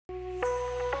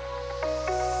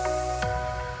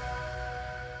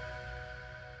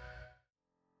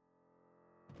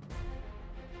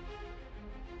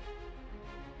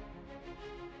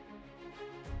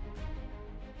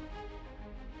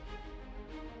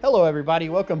Hello, everybody.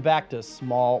 Welcome back to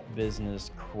Small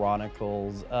Business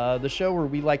Chronicles, the show where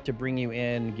we like to bring you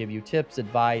in, give you tips,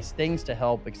 advice, things to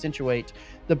help accentuate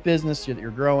the business that you're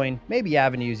growing, maybe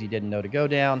avenues you didn't know to go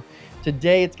down.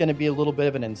 Today, it's going to be a little bit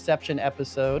of an inception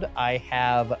episode. I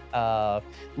have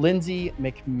Lindsay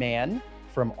McMahon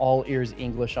from All Ears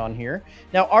English on here.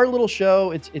 Now, our little show,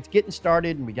 it's getting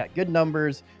started, and we got good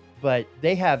numbers, but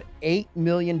they have 8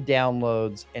 million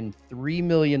downloads and 3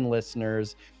 million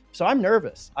listeners. So I'm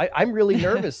nervous. I'm really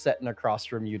nervous sitting across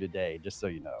from you today, just so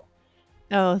you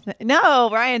know. No,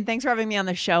 Ryan, thanks for having me on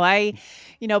the show.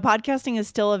 Podcasting is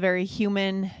still a very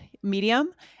human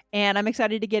medium, and I'm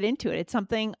excited to get into it. It's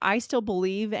something I still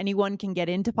believe anyone can get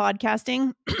into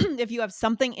podcasting. If you have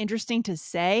something interesting to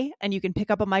say and you can pick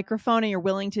up a microphone and you're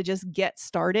willing to just get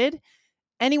started,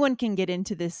 anyone can get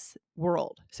into this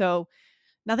world. So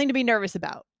nothing to be nervous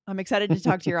about. I'm excited to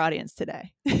talk to your audience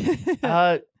today.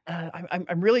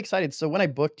 I'm really excited. So when I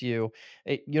booked you,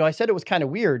 I said it was kind of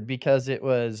weird because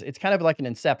it's kind of like an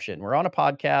inception. We're on a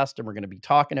podcast and we're going to be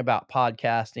talking about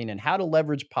podcasting and how to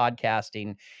leverage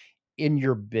podcasting in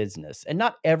your business. And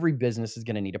not every business is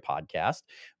going to need a podcast,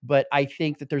 but I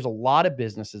think that there's a lot of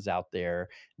businesses out there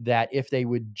that if they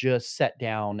would just sit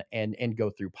down and go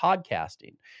through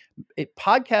podcasting,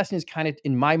 podcasting is kind of,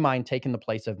 in my mind, taking the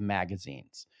place of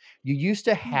magazines. You used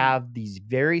to Hmm. have these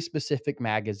very specific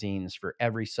magazines for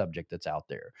every subject that's out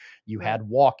there. You Right. had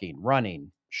walking,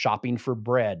 running, shopping for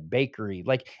bread, bakery,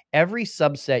 like every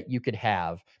subset you could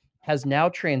have has now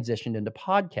transitioned into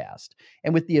podcast.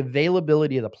 And with the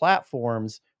availability of the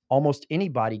platforms, almost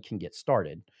anybody can get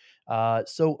started.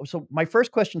 So my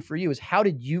first question for you is, how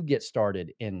did you get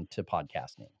started into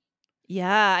podcasting?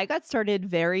 Yeah, I got started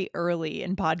very early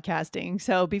in podcasting.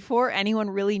 So before anyone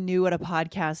really knew what a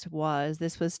podcast was,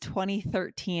 this was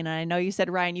 2013. And I know you said,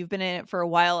 Ryan, you've been in it for a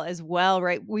while as well,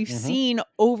 right? We've Hmm. seen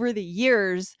over the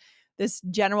years this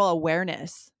general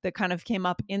awareness that kind of came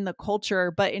up in the culture.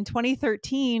 But in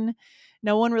 2013,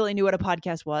 no one really knew what a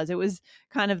podcast was. It was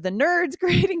kind of the nerds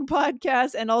creating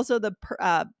podcasts and also the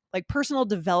like personal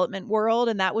development world.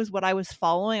 And that was what I was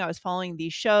following. I was following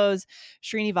these shows,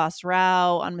 Srinivas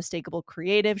Rao, Unmistakable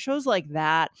Creative, shows like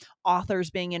that, authors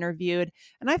being interviewed.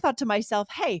 And I thought to myself,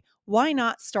 hey, why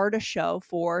not start a show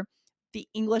for the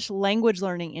English language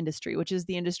learning industry, which is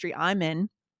the industry I'm in?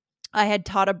 I had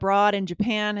taught abroad in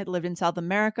Japan, had lived in South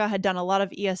America, had done a lot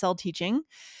of ESL teaching.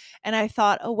 And I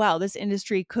thought, oh, wow, this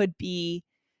industry could be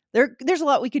there's a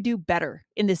lot we could do better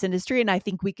in this industry. And I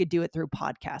think we could do it through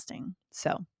podcasting.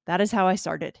 So that is how I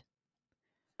started.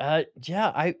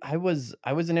 Yeah, I was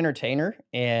an entertainer,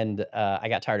 and I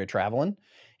got tired of traveling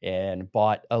and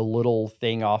bought a little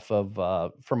thing off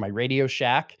of from my Radio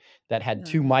Shack that had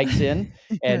two mics in,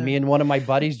 and Yeah. me and one of my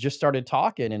buddies just started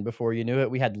talking, and before you knew it,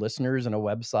 we had listeners and a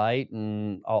website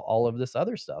and all of this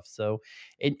other stuff. So,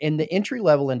 in the entry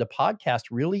level into podcast,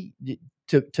 really,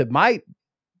 to my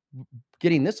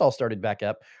getting this all started back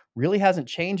up, really hasn't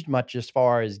changed much as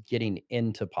far as getting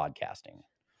into podcasting.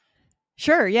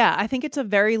 Sure, yeah. I think it's a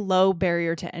very low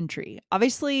barrier to entry.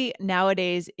 Obviously,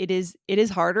 nowadays it is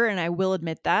harder and I will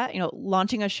admit that.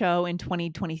 Launching a show in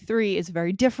 2023 is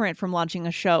very different from launching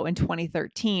a show in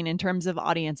 2013 in terms of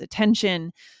audience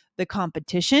attention, the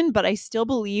competition, but I still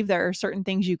believe there are certain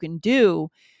things you can do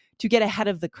to get ahead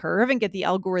of the curve and get the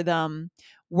algorithm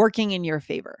working in your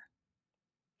favor.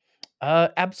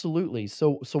 Absolutely.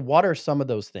 So what are some of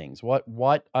those things?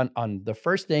 What on the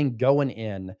first thing going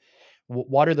in,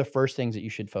 what are the first things that you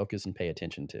should focus and pay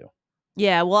attention to?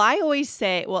 Yeah, well, I always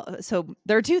say, so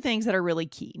there are two things that are really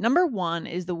key. Number one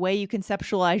is the way you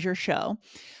conceptualize your show.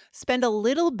 Spend a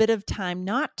little bit of time,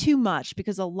 not too much,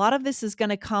 because a lot of this is going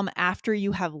to come after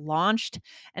you have launched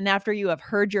and after you have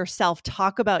heard yourself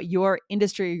talk about your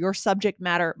industry or your subject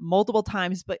matter multiple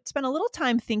times. But spend a little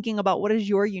time thinking about what is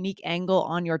your unique angle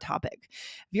on your topic.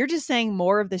 If you're just saying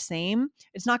more of the same,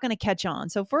 it's not going to catch on.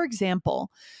 So, for example,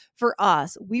 for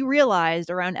us, we realized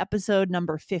around episode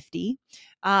number 50,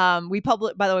 we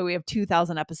publish, by the way, we have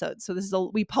 2,000 episodes.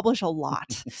 So we publish a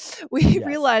lot. We Yes.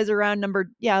 realize around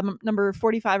number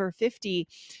 45 or 50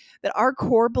 that our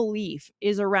core belief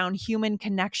is around human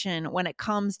connection when it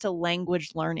comes to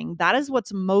language learning. That is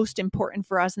what's most important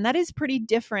for us. And that is pretty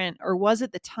different, or was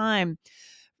at the time,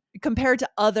 compared to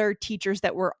other teachers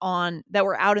that were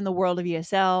out in the world of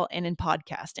ESL and in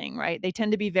podcasting, right? They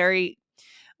tend to be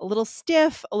a little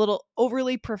stiff, a little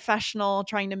overly professional,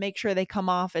 trying to make sure they come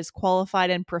off as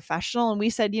qualified and professional. And we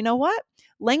said, you know what?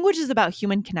 Language is about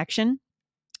human connection.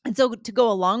 And so to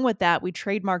go along with that, we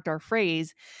trademarked our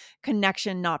phrase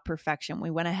connection, not perfection. We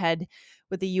went ahead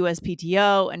with the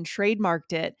USPTO and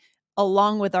trademarked it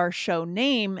along with our show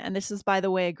name. And this is, by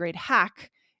the way, a great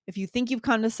hack. If you think you've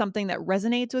come to something that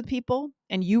resonates with people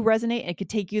and you resonate, it could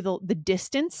take you the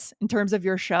distance in terms of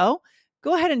your show,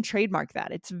 go ahead and trademark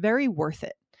that. It's very worth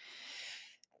it.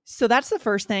 So that's the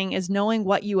first thing, is knowing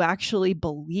what you actually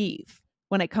believe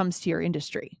when it comes to your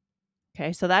industry.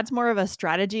 Okay, so that's more of a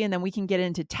strategy. And then we can get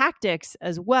into tactics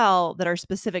as well that are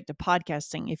specific to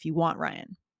podcasting if you want,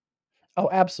 Ryan. Oh,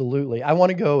 absolutely. I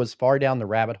wanna go as far down the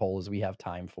rabbit hole as we have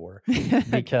time for, Okay.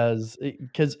 because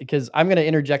I'm gonna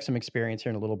interject some experience here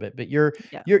in a little bit, but you're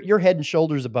Yeah. you're you're head and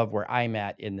shoulders above where I'm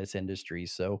at in this industry.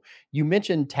 So, you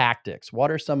mentioned tactics.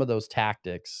 What are some of those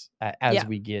tactics as Yeah.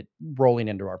 we get rolling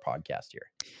into our podcast here?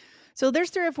 So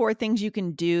there's 3 or 4 things you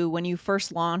can do when you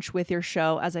first launch with your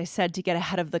show, as I said, to get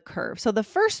ahead of the curve. So the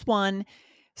first one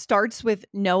starts with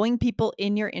knowing people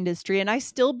in your industry, and I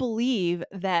still believe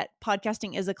that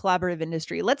podcasting is a collaborative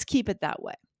industry. Let's keep it that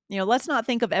way. Let's not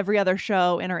think of every other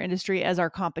show in our industry as our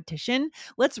competition.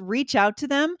 Let's reach out to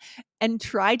them and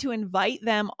try to invite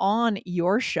them on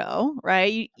your show,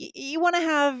 right? You want to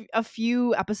have a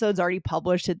few episodes already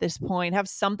published at this point, have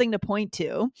something to point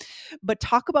to, but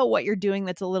talk about what you're doing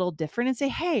that's a little different and say,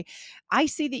 "Hey, I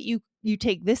see that you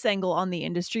take this angle on the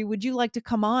industry. Would you like to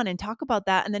come on and talk about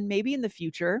that?" And then maybe in the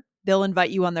future, they'll invite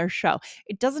you on their show.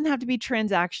 It doesn't have to be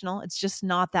transactional. It's just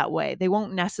not that way. They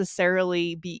won't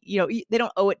necessarily be, they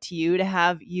don't owe it to you to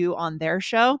have you on their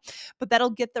show, but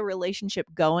that'll get the relationship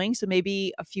going. So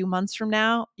maybe a few months from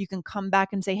now, you can come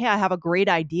back and say, "Hey, I have a great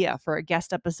idea for a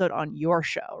guest episode on your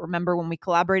show. Remember when we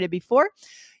collaborated before?"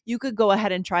 You could go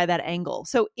ahead and try that angle.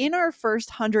 So in our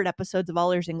first 100 episodes of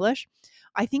All Ears English,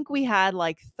 I think we had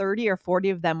like 30 or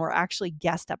 40 of them were actually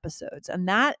guest episodes. And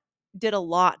that did a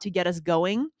lot to get us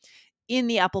going in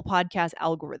the Apple Podcast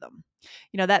algorithm.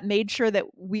 That made sure that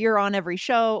we're on every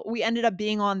show. We ended up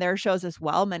being on their shows as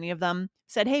well. Many of them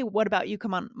said, "Hey, what about you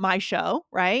come on my show?"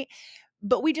 Right?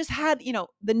 But we just had,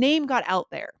 the name got out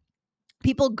there.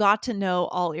 People got to know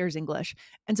All Ears English.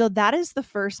 And so that is the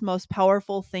first most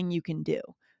powerful thing you can do.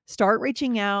 Start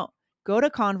reaching out, go to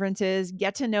conferences,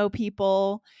 get to know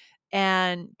people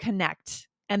and connect.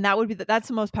 And that's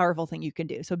the most powerful thing you can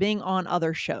do. So being on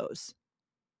other shows.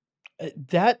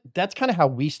 That's kinda how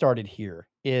we started here,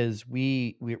 is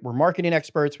we're marketing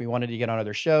experts, we wanted to get on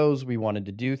other shows, we wanted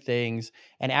to do things,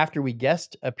 and after we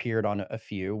guest appeared on a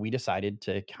few, we decided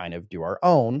to kind of do our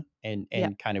own, and Yeah.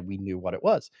 kind of we knew what it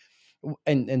was.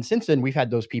 And since then, we've had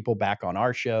those people back on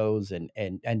our shows and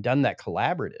done that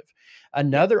collaborative. Yeah.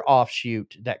 Another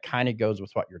offshoot that kinda goes with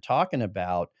what you're talking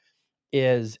about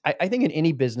is I think in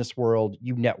any business world,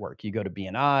 you network. You go to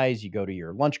BNIs, you go to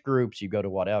your lunch groups, you go to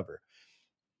whatever.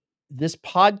 This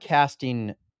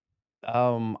podcasting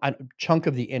chunk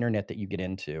of the internet that you get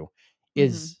into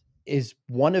Mhm. is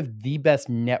one of the best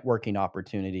networking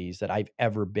opportunities that I've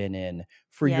ever been in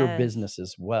for your Yes. business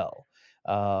as well.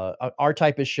 Our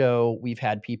type of show, we've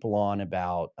had people on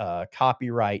about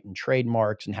copyright and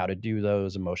trademarks and how to do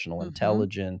those, emotional Mhm.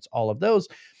 intelligence, all of those.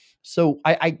 So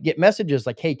I get messages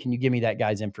like, "Hey, can you give me that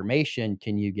guy's information?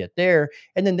 Can you get there?"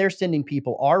 And then they're sending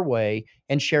people our way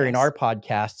and sharing Yes, our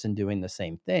podcasts and doing the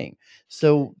same thing.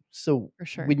 So for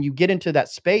sure. when you get into that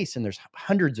space and there's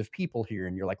hundreds of people here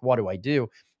and you're like, "What do I do?"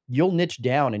 You'll niche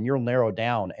down and you'll narrow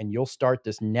down and you'll start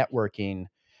this networking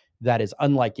that is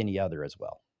unlike any other as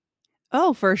well.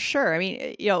 Oh, for sure. I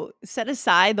mean, set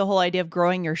aside the whole idea of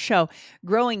growing your show,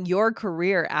 growing your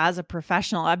career as a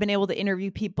professional. I've been able to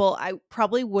interview people I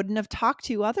probably wouldn't have talked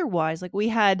to otherwise. Like we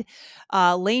had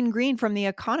Lane Green from The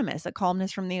Economist, a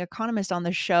columnist from The Economist on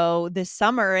the show this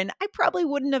summer. And I probably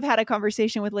wouldn't have had a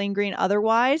conversation with Lane Green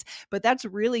otherwise, but that's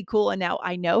really cool. And now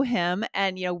I know him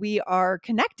and, we are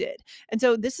connected. And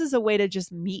so this is a way to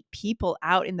just meet people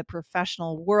out in the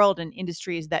professional world and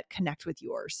industries that connect with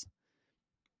yours.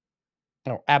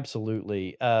 Oh,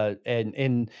 absolutely.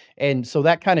 And so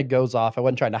that kinda goes off. I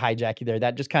wasn't trying to hijack you there.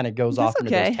 That just kinda goes That's off into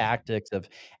those okay. tactics of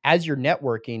as you're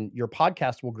networking, your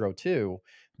podcast will grow too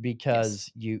Yes.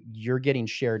 because you're getting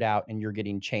shared out and you're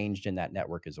getting changed in that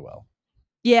network as well.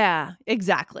 Yeah,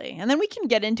 exactly. And then we can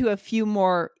get into a few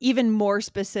more, even more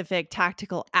specific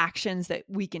tactical actions that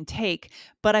we can take.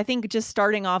 But I think just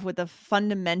starting off with the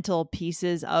fundamental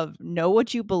pieces of know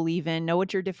what you believe in, know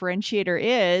what your differentiator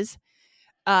is,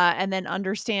 and then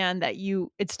understand that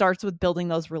it starts with building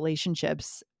those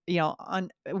relationships,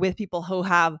 with people who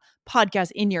have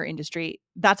podcasts in your industry.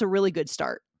 That's a really good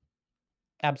start.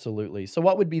 Absolutely. So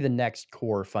what would be the next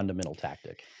core fundamental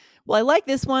tactic? Well, I like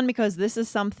this one because this is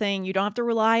something you don't have to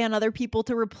rely on other people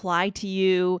to reply to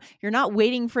you. You're not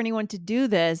waiting for anyone to do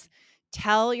this.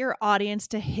 Tell your audience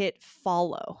to hit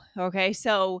follow. Okay.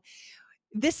 So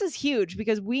This is huge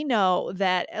because we know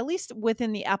that at least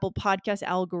within the Apple Podcast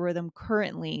algorithm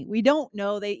currently, we don't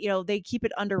know, they keep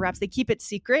it under wraps. They keep it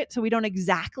secret, so we don't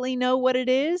exactly know what it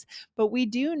is, but we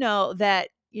do know that,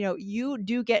 you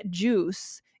do get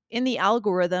juice in the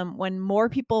algorithm when more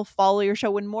people follow your show,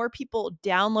 when more people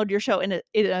download your show in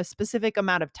a specific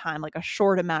amount of time, like a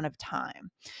short amount of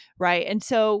time, right? And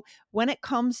so when it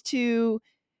comes to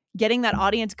getting that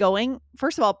audience going,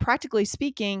 first of all, practically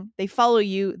speaking, they follow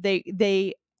you,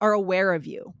 they are aware of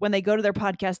you. When they go to their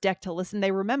podcast deck to listen,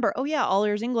 they remember, oh yeah, All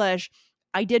Ears English,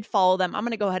 I did follow them, I'm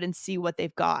going to go ahead and see what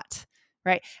they've got,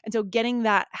 right? And so getting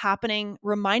that happening,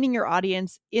 reminding your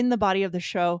audience in the body of the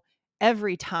show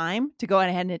every time to go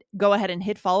ahead and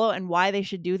hit follow, and why they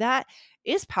should do that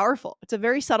is powerful. It's a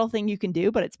very subtle thing you can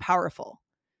do, but it's powerful.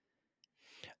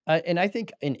 And I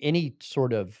think in any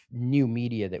sort of new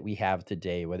media that we have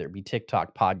today, whether it be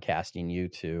TikTok, podcasting,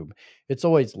 YouTube, it's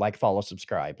always like, follow,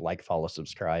 subscribe, like, follow,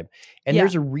 subscribe. And Yeah.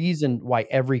 there's a reason why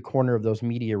every corner of those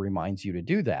media reminds you to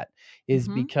do that, is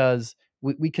Mhm. because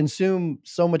we consume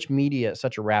so much media at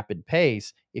such a rapid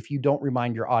pace. If you don't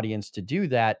remind your audience to do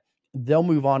that, they'll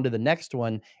move on to the next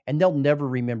one and they'll never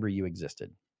remember you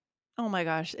existed. Oh my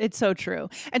gosh, it's so true.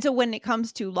 And so when it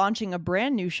comes to launching a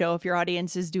brand new show, if your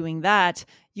audience is doing that,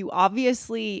 you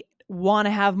obviously want to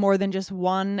have more than just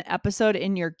one episode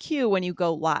in your queue when you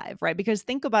go live, right? Because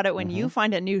think about it, when you Mhm.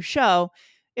 find a new show,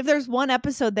 if there's one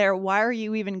episode there, why are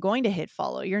you even going to hit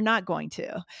follow? You're not going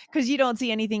to, because you don't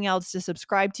see anything else to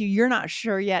subscribe to. You're not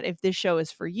sure yet if this show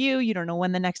is for you. You don't know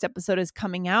when the next episode is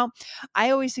coming out. I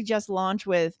always suggest launch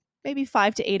with maybe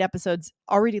 5 to 8 episodes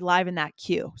already live in that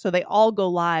queue. So they all go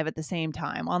live at the same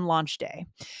time on launch day.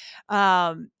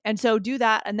 And so do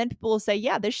that. And then people will say,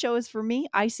 yeah, this show is for me.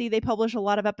 I see they publish a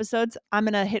lot of episodes. I'm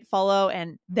going to hit follow.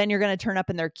 And then you're going to turn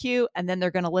up in their queue and then they're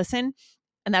going to listen.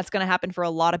 And that's going to happen for a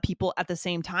lot of people at the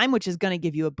same time, which is going to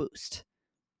give you a boost.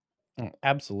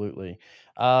 Absolutely.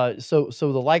 So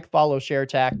the like, follow, share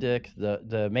tactic,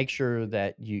 the make sure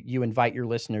that you invite your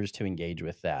listeners to engage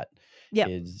with that Yep.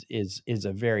 is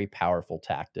a very powerful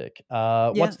tactic. Yeah.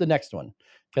 What's the next one?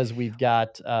 Because we've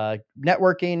got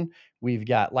networking, we've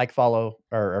got like, follow,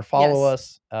 or follow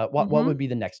Yes. us. What Hmm. would be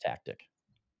the next tactic?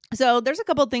 So there's a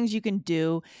couple things you can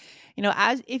do.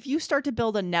 As if you start to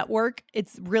build a network,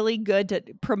 it's really good to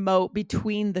promote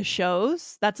between the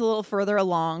shows. That's a little further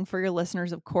along for your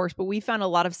listeners, of course, but we found a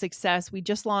lot of success. We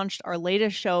just launched our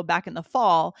latest show back in the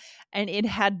fall, and it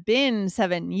had been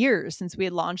 7 years since we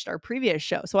had launched our previous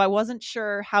show. So I wasn't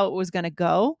sure how it was going to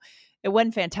go. It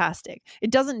went fantastic. It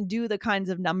doesn't do the kinds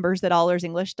of numbers that All Ears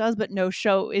English does, but no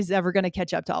show is ever going to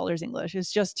catch up to All Ears English.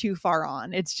 It's just too far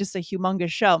on. It's just a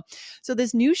humongous show. So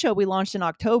this new show we launched in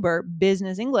October,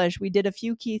 Business English, we did a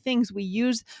few key things. We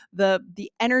used the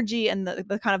energy and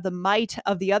the kind of the might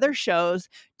of the other shows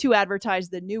to advertise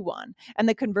the new one. And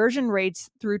the conversion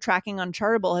rates through tracking on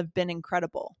Chartable have been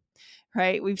incredible.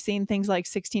 Right? We've seen things like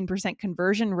 16%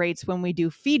 conversion rates when we do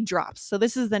feed drops. So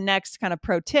this is the next kind of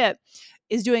pro tip,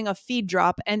 is doing a feed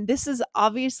drop. And this is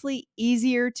obviously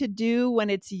easier to do when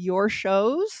it's your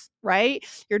shows, right?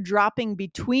 You're dropping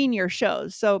between your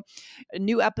shows. So a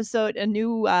new episode, a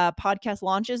new podcast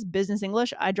launches, Business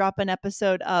English. I drop an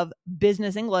episode of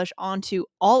Business English onto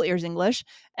All Ears English.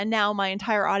 And now my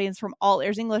entire audience from All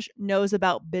Ears English knows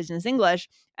about Business English.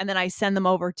 And then I send them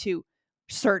over to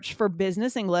search for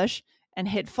Business English and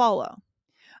hit follow.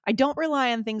 I don't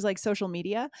rely on things like social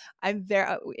media. I'm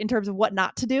very in terms of what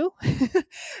not to do.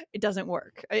 It doesn't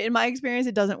work. In my experience,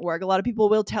 it doesn't work. A lot of people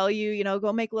will tell you,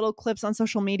 go make little clips on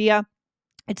social media.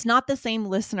 It's not the same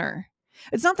listener.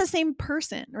 It's not the same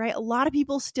person, right? A lot of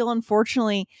people still,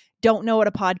 unfortunately, don't know what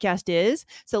a podcast is.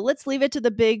 So let's leave it to the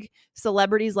big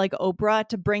celebrities like Oprah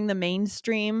to bring the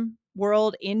mainstream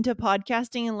world into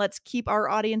podcasting, and let's keep our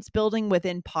audience building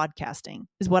within podcasting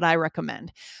is what I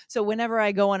recommend. So whenever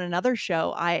I go on another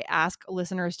show, I ask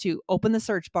listeners to open the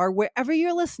search bar wherever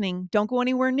you're listening. Don't go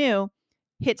anywhere new.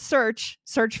 Hit search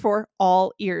for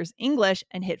All Ears English,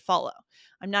 and hit follow.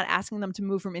 I'm not asking them to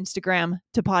move from Instagram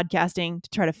to podcasting to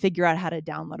try to figure out how to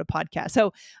download a podcast.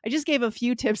 So I just gave a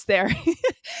few tips there,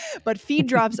 but feed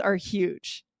drops are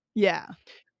huge. Yeah.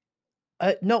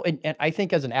 No, and I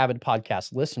think as an avid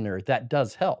podcast listener, that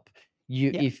does help. Yeah.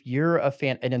 If you're a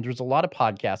fan, and then there's a lot of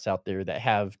podcasts out there that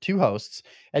have two hosts,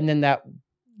 and then that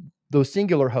those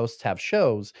singular hosts have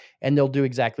shows, and they'll do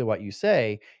exactly what you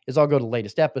say. Is I'll go to the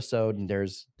latest episode, and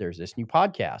there's this new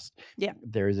podcast, Yeah.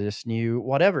 there's this new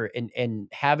whatever, and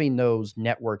having those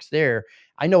networks there,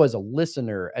 I know as a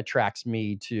listener attracts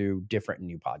me to different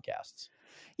new podcasts.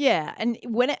 Yeah, and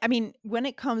when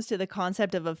it comes to the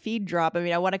concept of a feed drop, I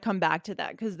mean, I want to come back to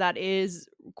that because that is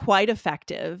quite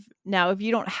effective. Now, if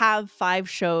you don't have 5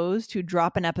 shows to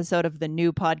drop an episode of the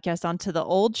new podcast onto the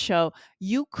old show,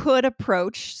 you could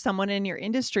approach someone in your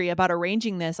industry about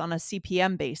arranging this on a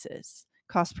CPM basis,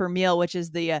 cost per meal, which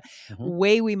is the Mhm.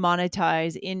 way we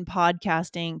monetize in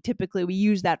podcasting. Typically, we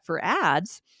use that for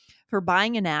ads, for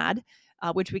buying an ad,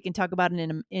 which we can talk about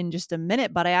in just a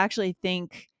minute. But I actually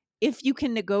think if you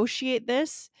can negotiate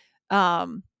this,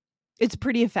 um, it's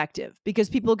pretty effective because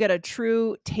people get a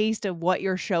true taste of what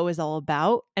your show is all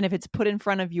about. And if it's put in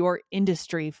front of your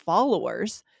industry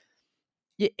followers,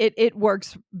 it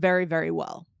works very, very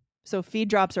well. So feed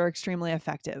drops are extremely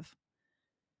effective.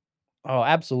 Oh,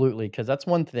 absolutely, because that's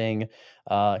one thing.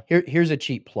 Here's a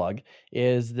cheap plug: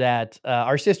 is that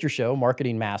our sister show,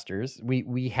 Marketing Masters,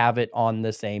 we have it on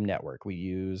the same network.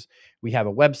 We have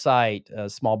a website.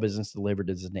 Small Business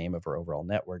Delivered is the name of our overall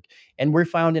network, and we're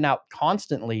finding out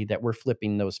constantly that we're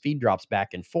flipping those feed drops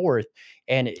back and forth,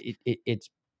 and it's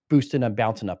boosting and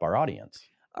bouncing up our audience.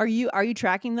 Are you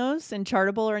tracking those in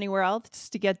Chartable or anywhere else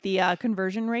to get the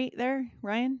conversion rate there,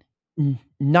 Ryan?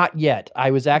 Not yet. I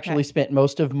was actually Okay. spent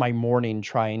most of my morning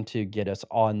trying to get us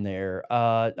on there.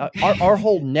 Our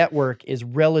whole network is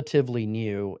relatively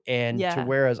new, and to Yeah.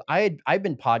 whereas I've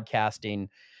been podcasting,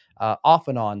 off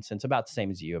and on since about the same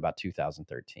as you, about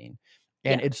 2013,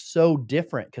 and Yeah. it's so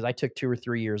different because I took 2 or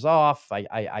 3 years off.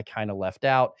 I kinda left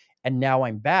out, and now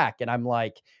I'm back, and I'm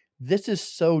like, "This is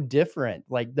so different."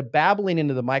 Like, the babbling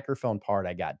into the microphone part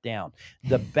I got down.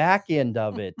 The back end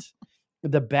of it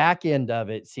the back end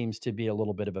of it seems to be a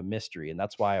little bit of a mystery, and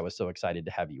that's why I was so excited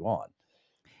to have you on.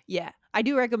 Yeah, I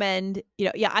do recommend,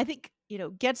 yeah, I think,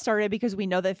 get started because we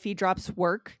know that feed drops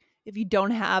work if you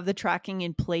don't have the tracking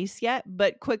in place yet,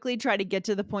 but quickly try to get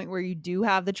to the point where you do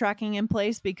have the tracking in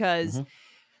place because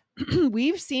Mhm.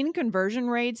 we've seen conversion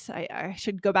rates. I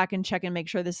should go back and check and make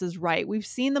sure this is right. We've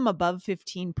seen them above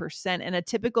 15%, and a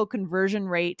typical conversion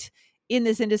rate in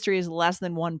this industry is less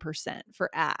than 1% for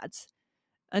ads.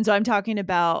 And so I'm talking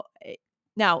about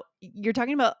now you're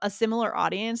talking about a similar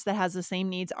audience that has the same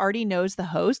needs, already knows the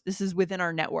host. This is within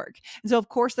our network. And so of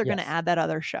course they're going to Yes. add that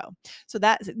other show. So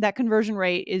that conversion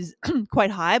rate is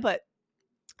quite high, but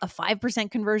a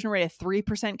 5% conversion rate, a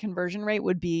 3% conversion rate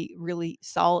would be really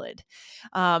solid.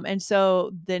 And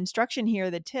so the instruction here,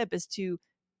 the tip is to,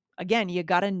 again, you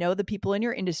got to know the people in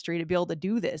your industry to be able to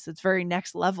do this. It's very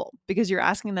next level because you're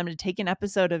asking them to take an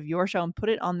episode of your show and put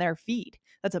it on their feed.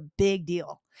 That's a big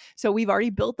deal. So we've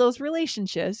already built those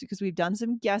relationships because we've done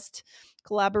some guest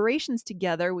collaborations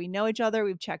together. We know each other,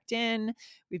 we've checked in,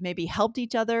 we've maybe helped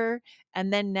each other.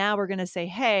 And then now we're going to say,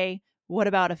 hey, what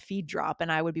about a feed drop?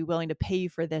 And I would be willing to pay you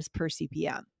for this per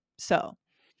CPM. So,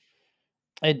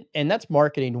 And that's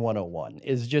marketing 101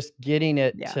 is just getting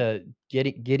it yeah. to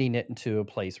getting it into a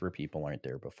place where people aren't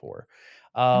there before.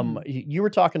 Mhm. You were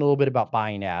talking a little bit about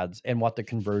buying ads and what the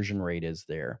conversion rate is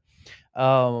there.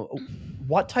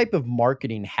 What type of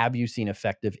marketing have you seen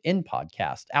effective in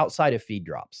podcast outside of feed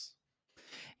drops?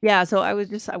 Yeah, so I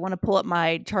want to pull up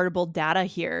my Chartable data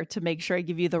here to make sure I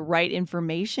give you the right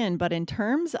information. But in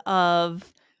terms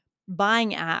of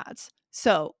buying ads,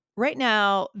 so right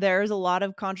now there's a lot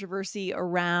of controversy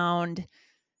around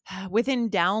within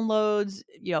downloads.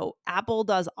 Apple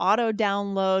does auto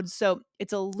downloads. So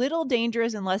it's a little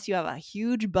dangerous unless you have a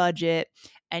huge budget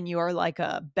and you're like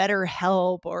a Better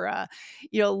Help or a,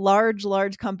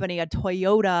 large company, a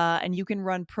Toyota, and you can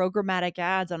run programmatic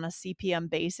ads on a CPM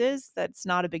basis. That's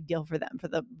not a big deal for them for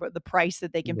the price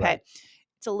that they can pay. Right.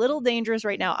 It's a little dangerous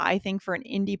right now, I think, for an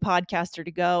indie podcaster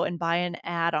to go and buy an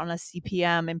ad on a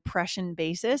CPM impression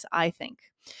basis. I think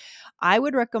I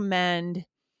would recommend,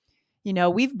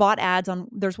 we've bought ads on,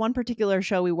 there's one particular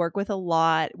show we work with a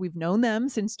lot. We've known them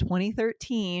since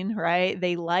 2013, right?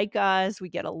 They like us, we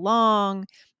get along.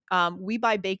 We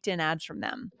buy baked in ads from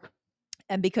them.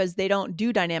 And because they don't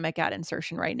do dynamic ad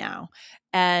insertion right now.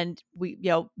 And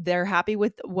they're happy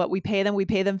with what we pay them. We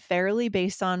pay them fairly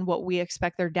based on what we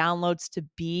expect their downloads to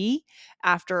be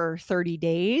after 30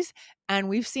 days. And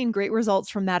we've seen great results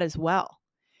from that as well.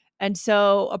 And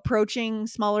so approaching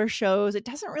smaller shows, it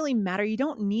doesn't really matter. You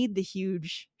don't need the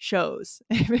huge shows.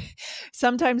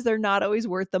 Sometimes they're not always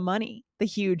worth the money, the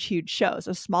huge shows.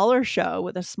 A smaller show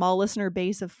with a small listener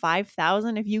base of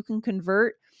 5,000, if you can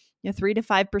convert 3 to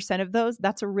 5% of those,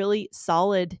 that's a really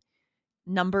solid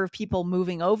number of people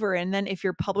moving over. And then if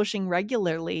you're publishing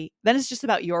regularly, then it's just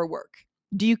about your work.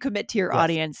 Do you commit to your Yes.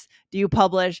 audience? Do you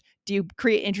publish? Do you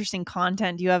create interesting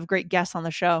content? Do you have great guests on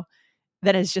the show?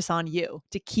 Then it's just on you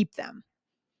to keep them.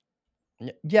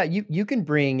 Yeah, you can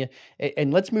bring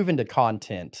and let's move into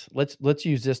content. Let's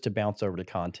use this to bounce over to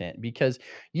content because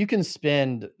you can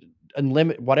spend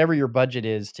unlimited whatever your budget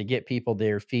is to get people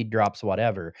there, feed drops,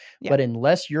 whatever. Yeah. But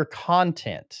unless your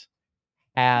content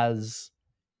has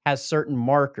certain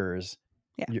markers,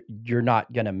 Yeah. you're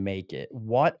not gonna make it.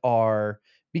 What are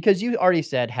because you already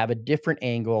said have a different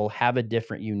angle, have a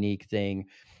different unique thing.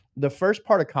 The first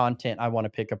part of content I wanna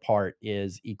pick apart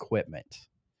is equipment.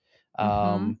 Mhm.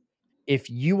 Um, if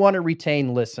you wanna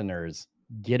retain listeners,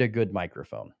 get a good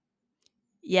microphone.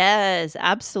 Yes,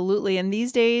 absolutely. And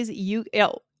these days,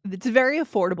 it's very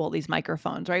affordable, these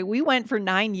microphones, right? We went for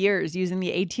 9 years using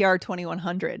the ATR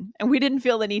 2100 and we didn't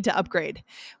feel the need to upgrade.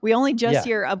 We only Yeah,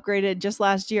 just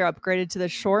last year upgraded to the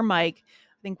Shure mic.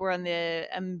 I think we're on the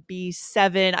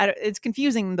MB7. It's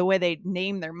confusing the way they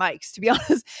name their mics, to be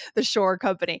honest, the Shure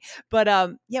company. But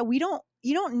yeah,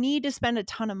 you don't need to spend a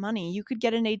ton of money. You could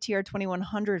get an ATR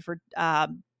 2100 for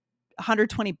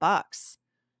 $120.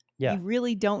 yeah. You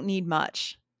really don't need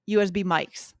much. USB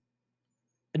mics.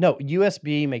 No,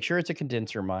 USB, make sure it's a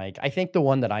condenser mic. I think the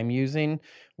one that I'm using,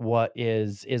 what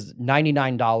is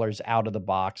 $99 out of the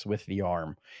box with the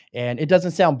arm, and it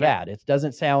doesn't sound Yeah. bad. It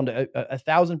doesn't sound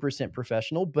 1,000%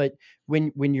 professional, but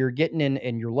when you're getting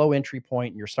in your low entry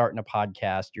point and you're starting a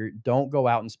podcast, you don't go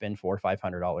out and spend 4 or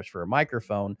 $500 for a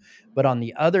microphone. But on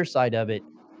the other side of it,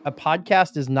 a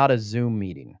podcast is not a Zoom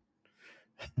meeting.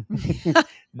 Right.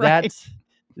 That's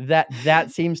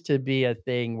that seems to be a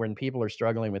thing when people are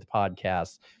struggling with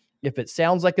podcasts. If it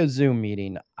sounds like a Zoom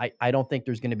meeting, I don't think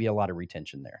there's gonna be a lot of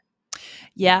retention there.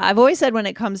 Yeah, I've always said when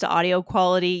it comes to audio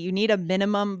quality, you need a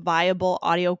minimum viable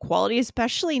audio quality,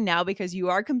 especially now because you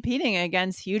are competing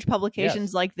against huge publications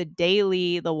Yes. like The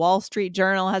Daily, The Wall Street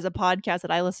Journal has a podcast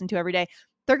that I listen to every day.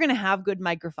 They're going to have good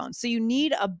microphones. So you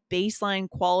need a baseline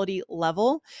quality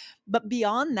level. But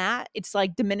beyond that, it's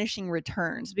like diminishing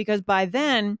returns because by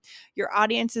then your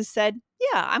audience has said,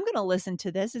 yeah, I'm going to listen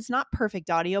to this. It's not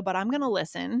perfect audio, but I'm going to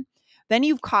listen. Then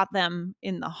you've caught them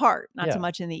in the heart, not so Yeah.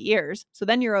 much in the ears. So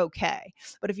then you're okay.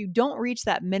 But if you don't reach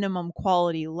that minimum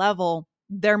quality level,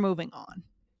 they're moving on.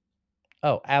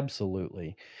 Oh,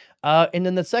 absolutely. And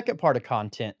then the second part of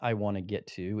content I wanna get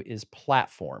to is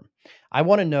platform. I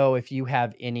wanna know if you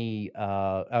have any,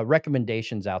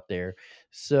 recommendations out there.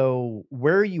 So,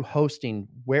 where are you hosting?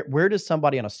 Where does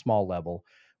somebody on a small level,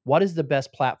 what is the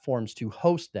best platforms to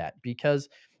host that? Because,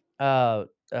 uh,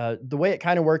 the way it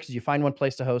kinda works is you find one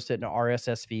place to host it and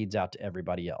RSS feeds out to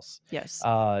everybody else. Yes.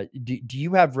 Do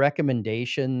you have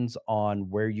recommendations on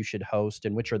where you should host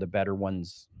and which are the better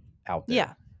ones out Yeah,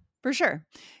 there? for sure.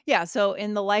 Yeah. So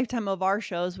in the lifetime of our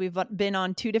shows, we've been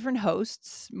on two different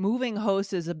hosts. Moving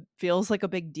hosts feels like a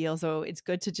big deal. So it's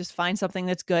good to just find something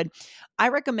that's good. I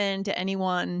recommend to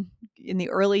anyone in the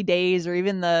early days or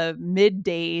even the mid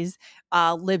days,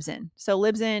 Libsyn. So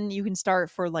Libsyn, you can start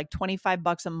for like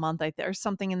 $25 a month. Like there's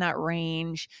something in that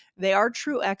range. They are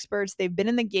true experts. They've been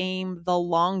in the game the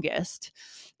longest.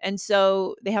 And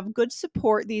so they have good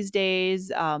support these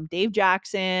days. Dave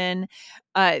Jackson,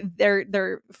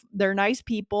 they're nice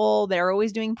people. They're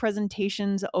always doing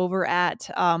presentations over at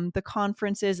the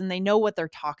conferences, and they know what they're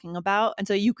talking about. And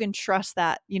so you can trust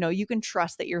that. You can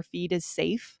trust that your feed is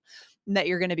safe, and that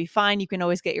you're going to be fine. You can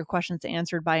always get your questions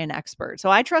answered by an expert. So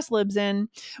I trust Libsyn.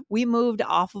 We moved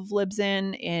off of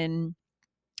Libsyn in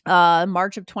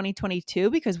March of 2022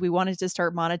 because we wanted to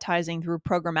start monetizing through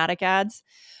programmatic ads,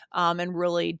 and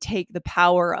really take the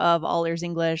power of All Ears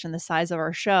English and the size of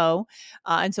our show.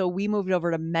 And so we moved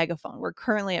over to Megaphone. We're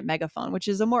currently at Megaphone, which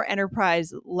is a more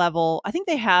enterprise level. I think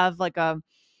they have like a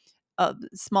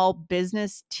small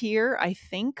business tier, I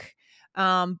think.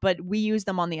 But we use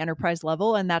them on the enterprise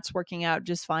level, and that's working out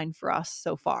just fine for us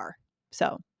so far.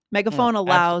 So Mm, Megaphone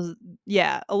allows,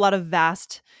 yeah, a lot of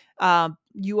vast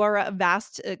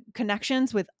vast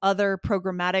connections with other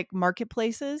programmatic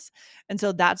marketplaces, and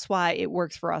so that's why it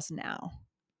works for us now.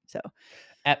 So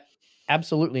A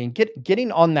absolutely, and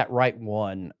getting on that right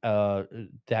one,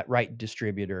 that right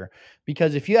distributor,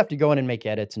 because if you have to go in and make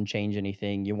edits and change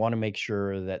anything, you wanna make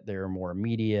sure that they're more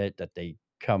immediate, that they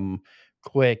come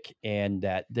quick, and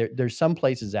that there's some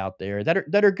places out there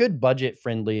that are good budget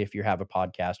friendly if you have a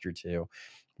podcast or 2.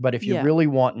 But if you're yeah, really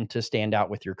wanting to stand out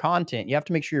with your content, you have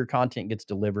to make sure your content gets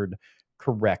delivered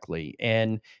correctly,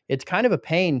 and it's kind of a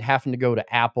pain having to go to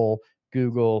Apple,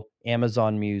 Google,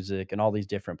 Amazon Music, and all these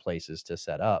different places to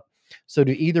set up. So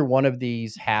do either one of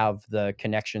these have the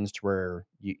connections to where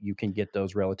you can get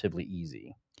those relatively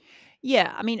easy?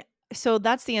 yeah. I mean, so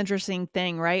that's the interesting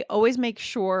thing, right? Always make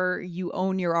sure you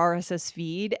own your RSS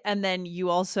feed, and then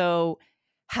you also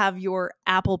have your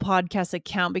Apple Podcast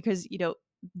account because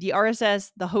the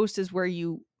RSS, the host is where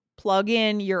you plug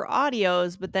in your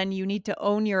audios, but then you need to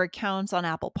own your accounts on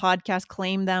Apple Podcasts,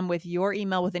 claim them with your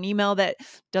email, with an email that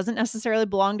doesn't necessarily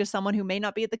belong to someone who may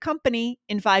not be at the company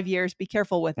in 5 years. Be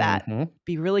careful with that. Mhm.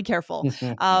 Be really careful.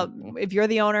 If you're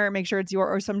the owner, make sure it's your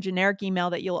or some generic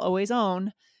email that you'll always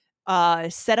own.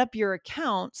 Set up your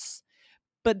accounts.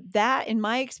 But that, in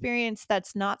my experience,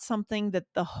 that's not something that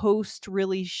the host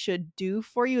really should do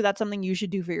for you. That's something you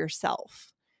should do for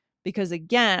yourself. Because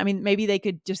again, I mean, maybe they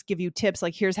could just give you tips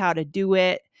like, here's how to do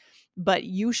it, but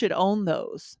you should own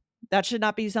those. That should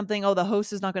not be something, oh, the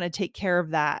host is not going to take care of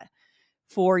that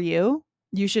for you.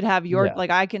 You should have your, Yeah,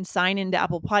 like, I can sign into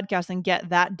Apple Podcasts and get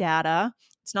that data.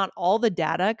 It's not all the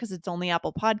data because it's only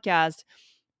Apple Podcast,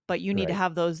 but you need to right.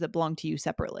 have those that belong to you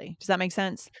separately. Does that make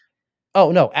sense?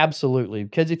 Oh, no, absolutely,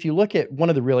 because if you look at one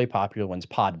of the really popular ones,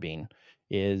 Podbean,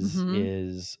 Mm-hmm.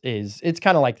 is it's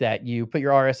kinda like that. You put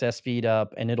your RSS feed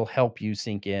up, and it'll help you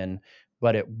sync in,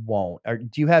 but it won't. Or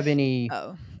do you have any,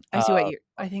 Oh, I see what uh you're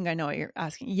I think I know what you're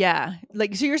asking. Yeah.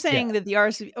 Like, so you're yeah, saying that the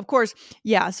RSS, of course,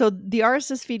 yeah. So the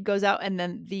RSS feed goes out and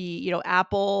then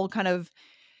Apple kind of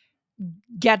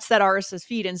gets that RSS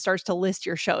feed and starts to list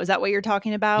your show. Is that what you're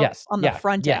talking about yes, on the yeah,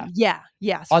 front yeah. end? Yeah.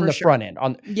 Yes, On for the sure. front end,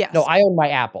 on no, Yes. I own my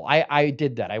Apple. I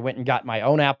did that. I went and got my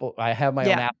own Apple. I have my own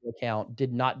Yeah. Apple account,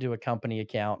 did not do a company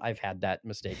account. I've had that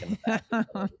mistake in the past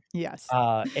before. Yes.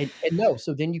 And no,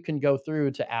 so then you can go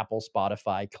through to Apple,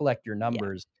 Spotify, collect your Yeah.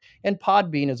 numbers, and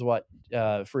Podbean is what,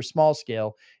 for small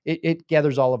scale, it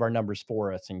gathers all of our numbers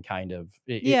for us and kind of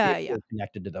Yeah, if yeah. we're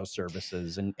connected to those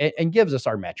services and gives us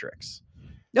our metrics.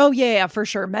 Oh, yeah, yeah, for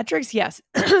sure. Metrics, yes.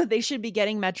 They should be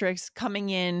getting metrics coming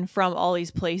in from all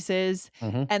these places.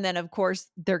 Mhm. And then, of course,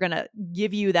 they're going to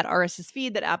give you that RSS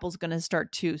feed that Apple's going to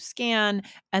start to scan.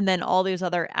 And then all these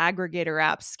other aggregator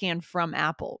apps scan from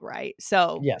Apple, right?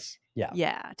 So, Yes. Yeah.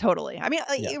 yeah, totally. I mean,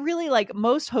 Yeah. it really, like,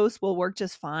 most hosts will work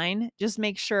just fine. Just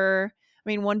make sure. I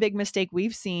mean, one big mistake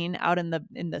we've seen out in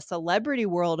the celebrity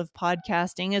world of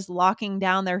podcasting is locking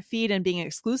down their feed and being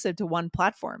exclusive to one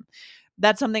platform.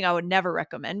 That's something I would never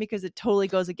recommend because it totally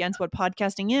goes against what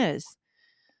podcasting is.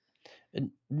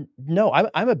 No,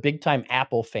 I'm a big time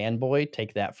Apple fanboy,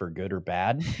 take that for good or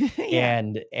bad, Yeah.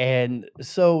 and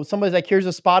so somebody's like, "Here's a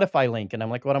Spotify link," and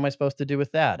I'm like, "What am I supposed to do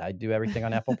with that?" I do everything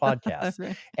on Apple Podcasts,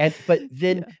 Right. and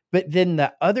Yeah. but then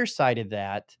the other side of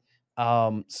that,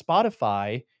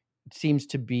 Spotify seems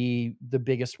to be the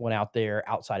biggest one out there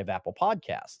outside of Apple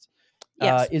Podcasts.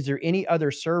 Yes. Is there any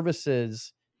other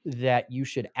services that you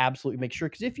should absolutely make sure?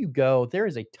 Because if you go, there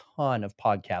is a ton of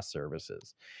podcast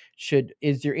services.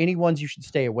 Is there any ones you should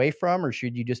stay away from, or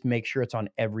should you just make sure it's on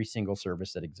every single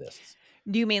service that exists?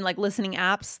 Do you mean like listening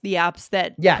apps, the apps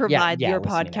that Yeah, yeah, provide yeah, your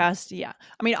listening apps. podcast? Yeah.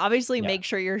 I mean, obviously Yeah, make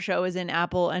sure your show is in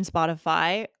Apple and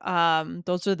Spotify.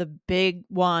 Those are the big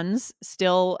ones.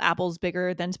 Still, Apple's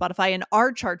bigger than Spotify in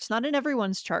our charts, not in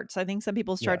everyone's charts. I think some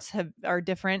people's yeah. charts are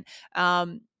different.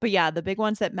 But yeah, the big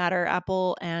ones that matter,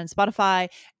 Apple and Spotify.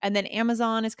 And then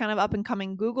Amazon is kind of up and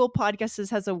coming. Google Podcasts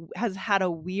has had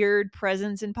a weird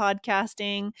presence in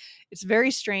podcasting. It's very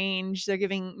strange. They're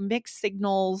giving mixed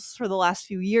signals for the last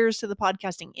few years to the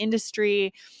podcasting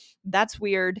industry. That's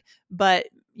weird. But,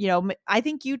 I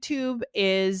think YouTube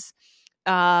is,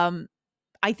 um,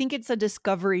 I think it's a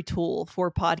discovery tool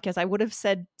for podcasts. I would have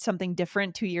said something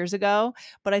different 2 years ago,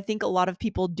 but I think a lot of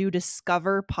people do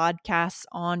discover podcasts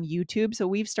on YouTube. So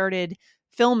we've started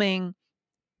filming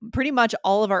pretty much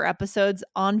all of our episodes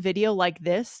on video like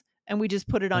this, and we just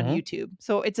put it on Mhm, YouTube.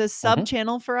 So it's a sub mhm.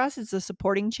 channel for us. It's a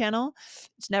supporting channel.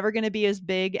 It's never going to be as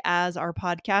big as our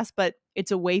podcast, but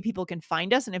it's a way people can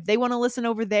find us. And if they want to listen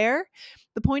over there,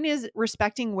 the point is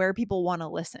respecting where people want to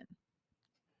listen,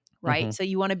 right? Mhm. So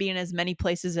you want to be in as many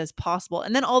places as possible.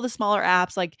 And then all the smaller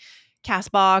apps like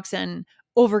Castbox and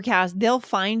Overcast, they'll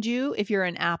find you if you're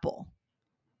an Apple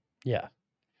Yeah.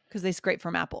 because they scrape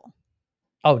from Apple.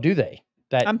 Oh, do they?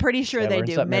 I'm pretty See, sure I they learn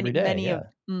do. something Many every day, many yeah. of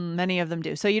many of them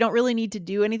do. So you don't really need to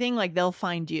do anything, like, they'll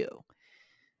find you.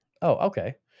 Oh,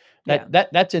 okay. Yeah.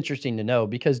 That's interesting to know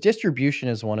because distribution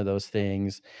is one of those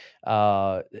things,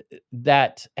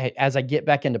 that as I get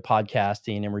back into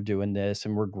podcasting and we're doing this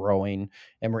and we're growing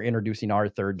and we're introducing our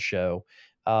 3rd show,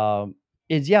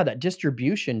 is, yeah, that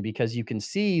distribution because you can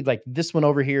see, like, this one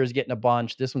over here is getting a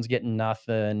bunch, this one's getting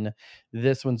nothing,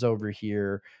 this one's over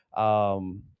here,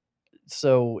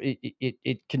 so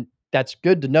it can that's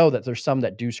good to know that there's some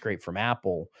that do scrape from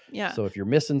Apple, Yeah. so if you're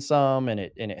missing some and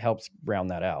it helps round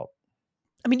that out.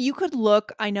 I mean, you could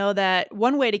look. I know that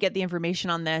one way to get the information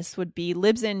on this would be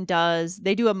Libsyn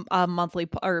they do a monthly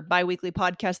or biweekly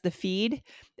podcast, The Feed,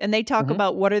 and they talk Mhm.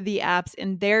 about what are the apps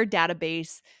in their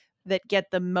database that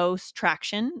get the most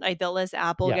traction. Like they'll list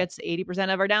Apple Yeah. gets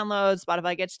 80% of our downloads,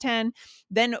 Spotify gets 10.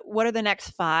 Then what are the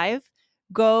next 5?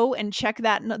 Go and check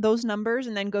those numbers,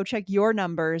 and then go check your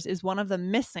numbers. Is one of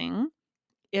them missing?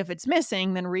 If it's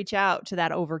missing, then reach out to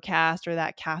that Overcast or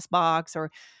that Castbox or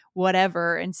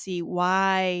whatever and see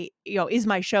why, is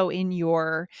my show in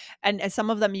your, and some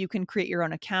of them you can create your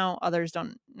own account. Others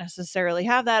don't necessarily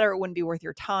have that, or it wouldn't be worth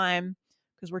your time,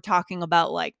 because we're talking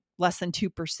about like less than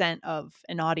 2% of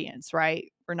an audience,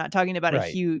 right? We're not talking about a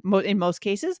Right. huge, in most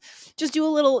cases. Just do a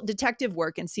little detective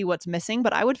work and see what's missing.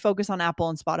 But I would focus on Apple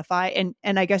and Spotify,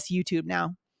 and I guess YouTube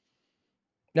now.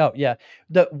 No, yeah.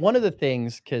 The one of the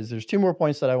things, because there's 2 more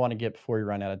points that I wanna get before we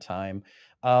run out of time.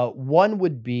 One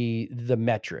would be the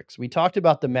metrics. We talked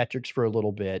about the metrics for a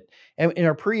little bit, and in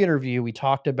our pre-interview, we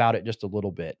talked about it just a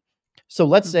little bit. So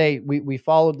let's Mhm. say we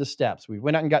followed the steps. We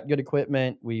went out and got good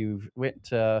equipment. We've went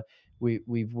to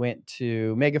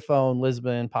Megaphone,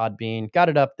 Lisbon, Podbean, got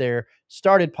it up there,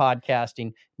 started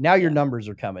podcasting. Now your Yeah. numbers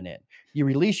are coming in. You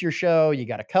release your show, you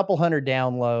got a couple hundred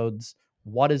downloads.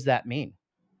 What does that mean?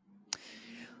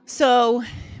 So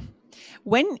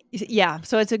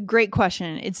so it's a great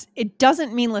question. It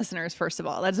doesn't mean listeners, first of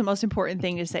all. That's the most important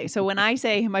thing to say. So when I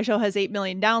say my show has 8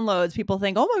 million downloads, people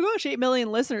think, "Oh my gosh, 8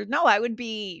 million listeners." No, I would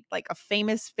be like a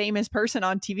famous person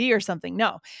on TV or something.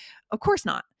 No. Of course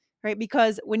not. Right?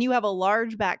 Because when you have a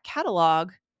large back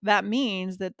catalog, that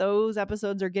means that those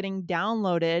episodes are getting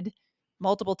downloaded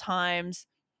multiple times.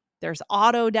 There's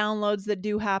auto downloads that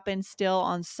do happen still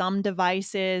on some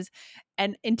devices.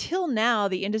 And until now,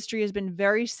 the industry has been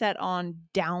very set on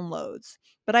downloads.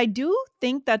 But I do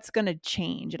think that's going to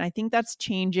change. And I think that's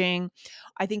changing.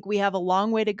 I think we have a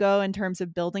long way to go in terms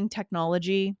of building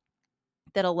technology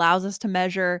that allows us to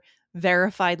measure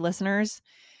verified listeners.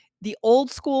 The old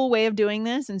school way of doing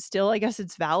this, and still, I guess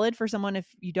it's valid for someone if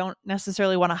you don't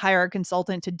necessarily want to hire a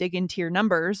consultant to dig into your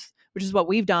numbers, which is what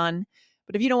we've done.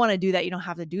 But if you don't want to do that, you don't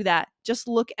have to do that. Just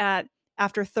look at,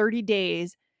 after 30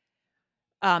 days,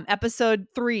 episode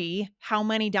 3, how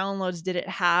many downloads did it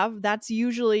have? That's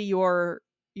usually your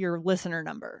listener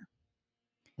number,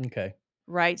 Okay.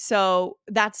 right? So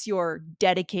that's your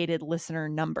dedicated listener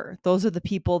number. Those are the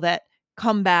people that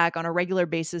come back on a regular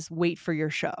basis, wait for your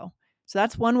show. So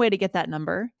that's one way to get that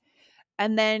number.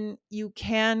 And then you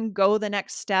can go the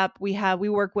next step. We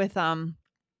work with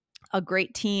a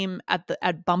great team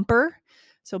at Bumper.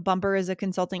 So Bumper is a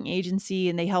consulting agency,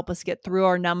 and they help us get through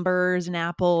our numbers in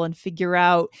Apple and figure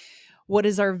out what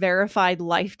is our verified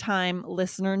lifetime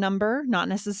listener number, not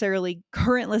necessarily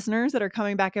current listeners that are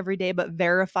coming back every day, but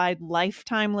verified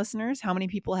lifetime listeners. How many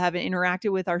people have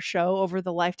interacted with our show over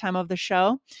the lifetime of the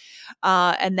show?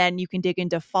 And then you can dig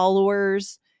into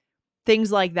followers,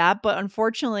 things like that. But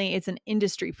unfortunately, it's an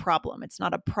industry problem. It's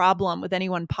not a problem with any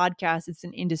one podcast. It's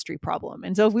an industry problem.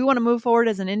 And so if we want to move forward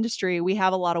as an industry, we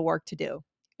have a lot of work to do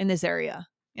in this area.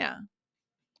 Yeah.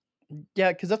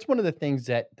 Yeah, because that's one of the things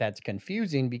that's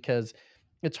confusing because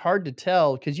it's hard to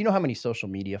tell because you know how many social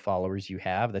media followers you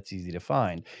have. That's easy to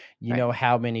find. You know Right.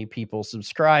 how many people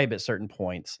subscribe at certain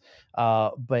points,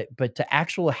 but to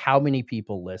actual how many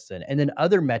people listen, and then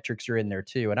other metrics are in there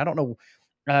too. And I don't know,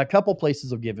 a couple places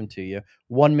will give them to you: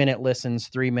 1 minute listens,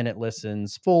 3 minute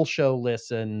listens, full show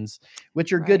listens,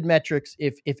 which are Right. good metrics.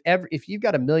 If you've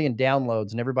got a million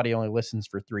downloads and everybody only listens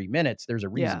for 3 minutes, there's a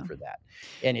reason Yeah. for that.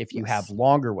 And if you have Yes.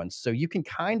 longer ones, so you can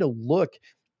kind of look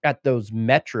at those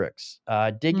metrics,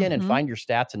 dig in and Mm-hmm. find your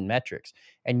stats and metrics,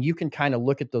 and you can kind of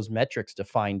look at those metrics to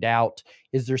find out,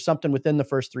 is there something within the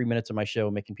first 3 minutes of my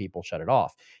show making people shut it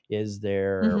off? Is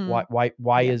there Mm-hmm. Yep.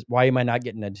 why am I not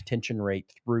getting an attention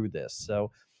rate through this?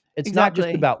 So it's not just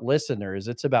Exactly. about listeners;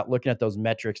 it's about looking at those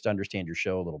metrics to understand your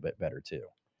show a little bit better too.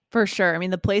 For sure. I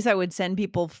mean, the place I would send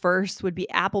people first would be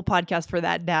Apple Podcast for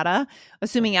that data,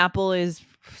 assuming Apple is,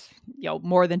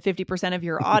 more than 50% of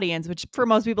your audience, which for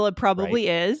most people it Right? probably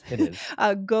is. It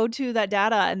is. Go to that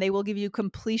data and they will give you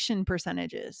completion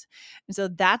percentages. And so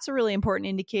that's a really important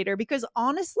indicator, because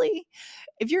honestly,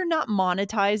 if you're not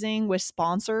monetizing with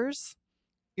sponsors,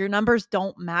 your numbers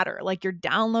don't matter. Like, your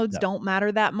downloads No. don't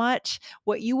matter that much.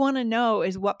 What you want to know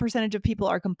is what percentage of people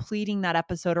are completing that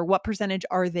episode, or what percentage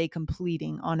are they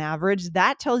completing on average.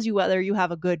 That tells you whether you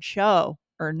have a good show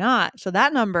or not. So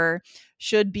that number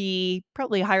should be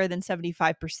probably higher than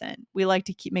 75%. We like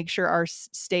to make sure ours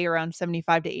stay around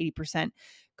 75 to 80%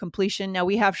 completion. Now,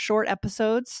 we have short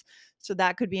episodes, so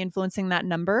that could be influencing that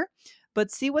number.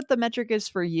 But see what the metric is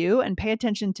for you and pay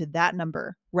attention to that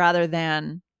number rather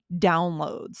than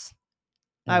downloads,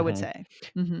 I would Mhm. say.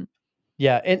 Mhm.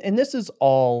 Yeah, and this is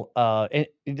all, and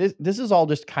this is all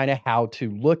just kinda how to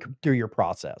look through your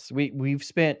process. We've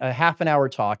spent a half an hour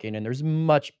talking, and there's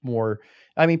much more.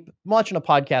 I mean, launching a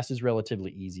podcast is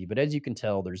relatively easy, but as you can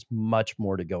tell, there's much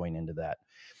more to going into that.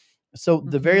 So,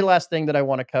 the very Mhm. last thing that I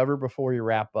wanna cover before we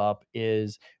wrap up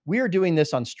is we are doing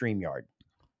this on StreamYard.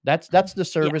 That's the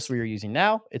service Yes. we are using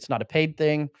now. It's not a paid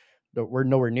thing. We're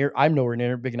nowhere near. I'm nowhere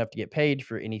near big enough to get paid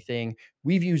for anything.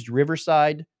 We've used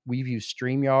Riverside. We've used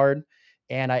StreamYard,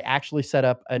 and I actually set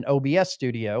up an OBS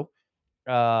studio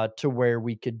to where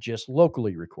we could just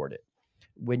locally record it.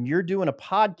 When you're doing a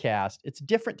podcast, it's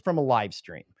different from a live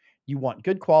stream. You want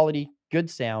good quality, good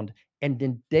sound, and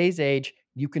in today's age,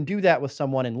 you can do that with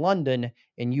someone in London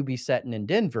and you be sitting in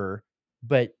Denver.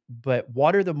 But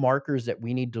what are the markers that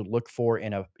we need to look for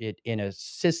in a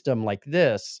system like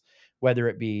this, whether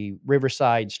it be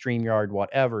Riverside, StreamYard,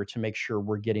 whatever, to make sure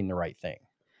we're getting the right thing?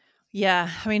 Yeah,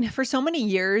 I mean, for so many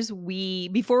years,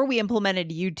 before we implemented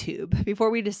YouTube, before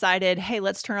we decided, hey,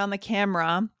 let's turn on the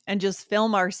camera and just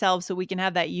film ourselves so we can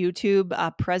have that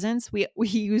YouTube presence, we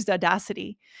used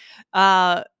Audacity,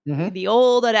 uh, Hmm. the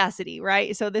old Audacity,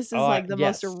 right? So this is like the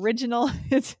most Yes, original.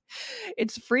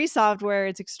 It's free software.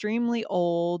 It's extremely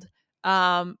old,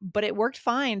 but it worked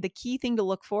fine. The key thing to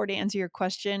look for to answer your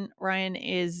question, Ryan,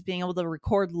 is being able to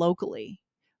record locally.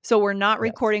 So we're not yes.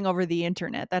 recording over the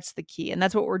internet. That's the key. And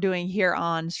that's what we're doing here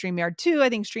on StreamYard too. I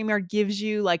think StreamYard gives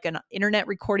you like an internet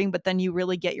recording, but then you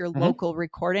really get your Hmm. local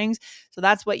recordings. So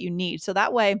that's what you need. So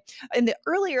that way, in the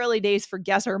early days for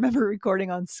guests, I remember recording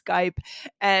on Skype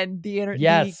and the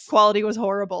Yes. quality was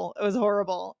horrible. It was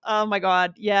horrible. Oh my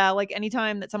god. Yeah, like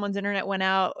anytime that someone's internet went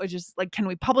out, it was just like, can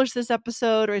we publish this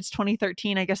episode? Or it's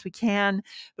 2013. I guess we can,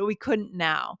 but we couldn't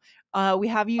now. We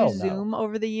have Oh used no. Zoom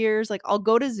over the years. Like I'll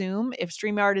go to Zoom if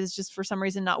StreamYard is just for some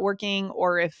reason not working,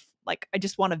 or if like I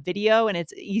just want a video and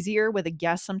it's easier with a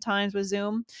guest sometimes with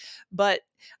Zoom. But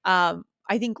I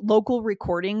think local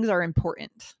recordings are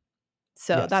important.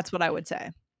 So Yes. that's what I would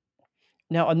say.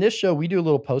 Now, on this show, we do a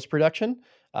little post production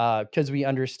because we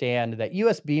understand that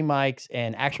USB mics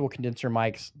and actual condenser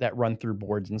mics that run through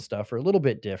boards and stuff are a little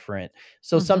bit different.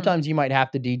 So Mhm. sometimes you might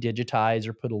have to de-digitize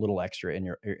or put a little extra in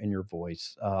your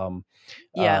voice.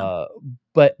 Yeah. Uh,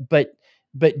 but but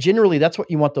but generally, that's what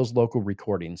you want those local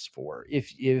recordings for.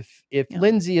 If Yeah.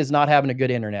 Lindsay is not having a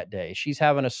good internet day, she's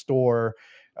having a store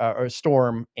or a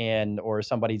storm, and or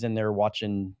somebody's in there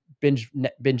watching binging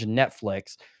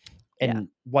Netflix, Yeah. and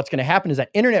what's going to happen is that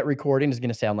internet recording is going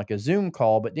to sound like a Zoom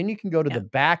call, but then you can go to the Yeah.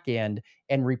 back end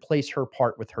and replace her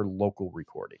part with her local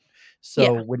recording. So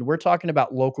Yeah. when we're talking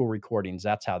about local recordings,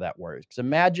 that's how that works.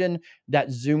 Imagine that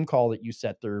Zoom call that you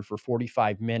set through for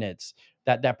 45 minutes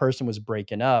that person was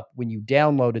breaking up. When you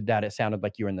downloaded that, it sounded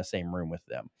like you were in the same room with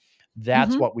them.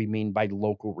 That's Mhm. what we mean by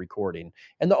local recording.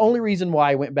 And the only reason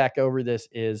why I went back over this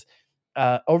is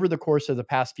over the course of the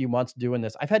past few months doing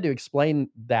this, I've had to explain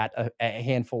that a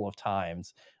handful of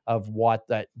times of why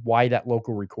that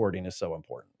local recording is so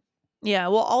important. Yeah,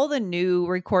 well, all the new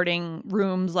recording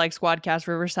rooms like Squadcast,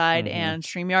 Riverside, Mhm. and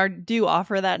StreamYard do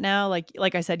offer that now.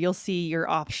 Like I said, you'll see your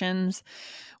options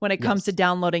when it comes to Yes.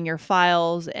 downloading your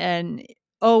files, and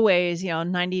always,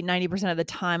 90% of the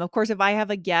time. Of course, if I have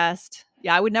a guest,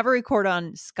 yeah, I would never record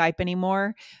on Skype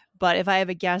anymore. But if I have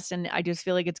a guest and I just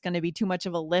feel like it's going to be too much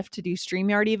of a lift to do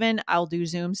StreamYard even, I'll do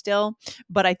Zoom still.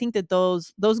 But I think that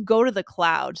those go to the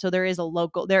cloud. So there is the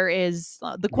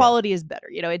Yeah. quality is better.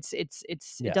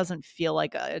 It Yeah. doesn't feel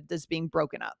like this being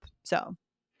broken up. So,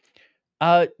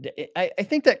 I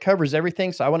think that covers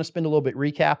everything. So I want to spend a little bit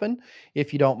recapping,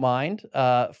 if you don't mind.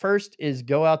 First is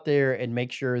go out there and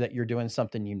make sure that you're doing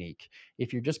something unique.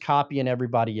 If you're just copying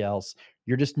everybody else,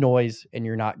 you're just noise, and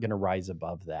you're not going to rise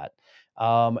above that.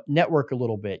 Network a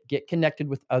little bit, get connected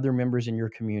with other members in your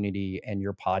community and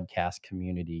your podcast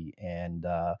community, and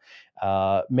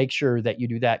make sure that you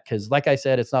do that. Because, like I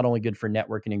said, it's not only good for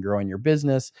networking and growing your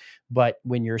business, but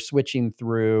when you're switching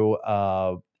through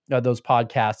those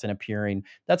podcasts and appearing,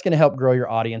 that's going to help grow your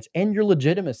audience and your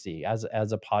legitimacy as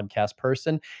a podcast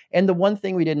person. And the one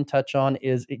thing we didn't touch on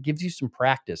is it gives you some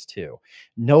practice too.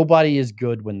 Nobody is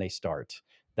good when they start.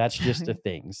 That's just a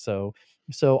thing. So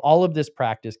all of this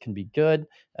practice can be good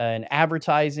in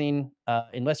advertising,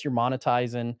 unless you're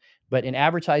monetizing. But in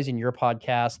advertising your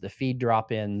podcast, the feed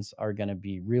drop-ins are going to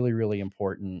be really, really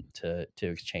important to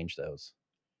exchange those.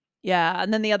 yeah,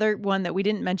 and then the other one that we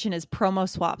didn't mention is promo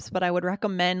swaps, but I would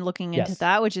recommend looking into Yes.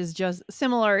 that, which is just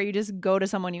similar. You just go to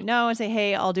someone you know and say,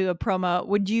 "Hey, I'll do a promo.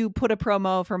 Would you put a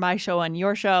promo for my show on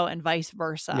your show?" and vice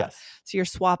versa. Yes. So you're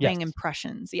swapping Yes.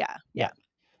 impressions. Yeah. Yeah. Yeah.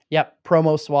 Yep,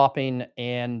 promo swapping,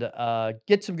 and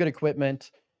get some good equipment.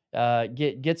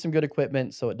 Get some good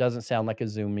equipment so it doesn't sound like a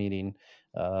Zoom meeting.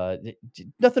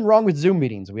 Nothing wrong with Zoom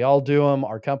meetings. We all do them.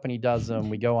 Our company does them.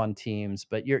 We go on Teams,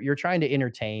 but you're trying to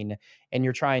entertain, and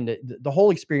you're trying to the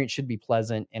whole experience should be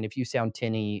pleasant. And if you sound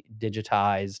tinny,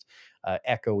 digitized,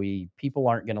 echoey, people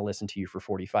aren't going to listen to you for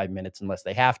 45 minutes unless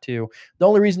they have to. The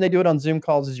only reason they do it on Zoom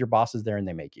calls is your boss is there and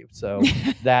they make you. So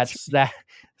That's that's that.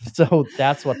 So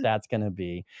that's what that's going to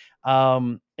be.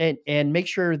 And make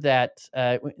sure that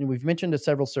we've mentioned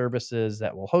several services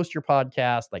that will host your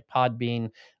podcast, like Podbean,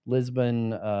 Lisbon,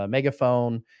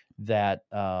 Megaphone. That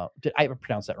did I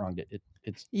pronounce that wrong?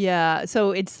 It's Yeah,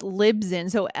 so it's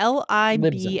Libsyn. So Libsyn.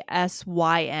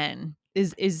 Libsyn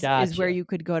is where Gotcha. you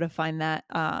could go to find that,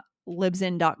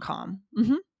 libsyn.com.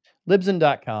 Mhm.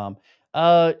 Libsyn.com.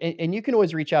 And you can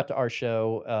always reach out to our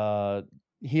show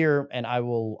here, and I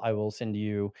will send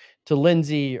you to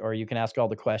Lindsay, or you can ask all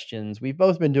the questions. We've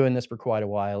both been doing this for quite a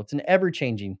while. It's an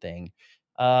ever-changing thing.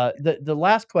 The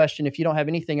last question, if you don't have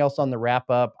anything else on the wrap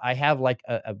up, I have like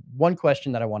a one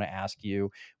question that I want to ask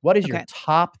you. What is your Okay.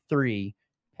 top 3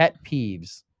 pet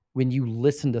peeves when you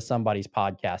listen to somebody's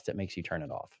podcast that makes you turn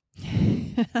it off?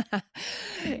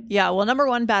 Yeah, well, number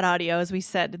 1, bad audio, as we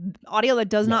said. Audio that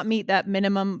does Yes. not meet that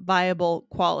minimum viable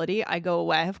quality, I go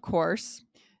away, of course.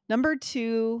 Number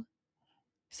 2,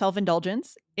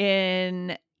 self-indulgence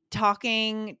in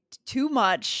talking too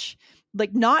much,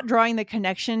 like not drawing the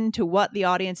connection to what the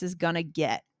audience is gonna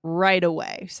get right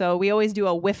away. So we always do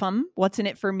a whiff 'em, what's in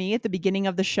it for me at the beginning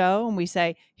of the show, and we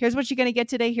say, here's what you're gonna get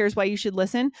today, here's why you should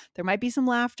listen. There might be some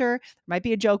laughter, there might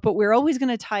be a joke, but we're always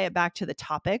gonna tie it back to the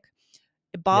topic.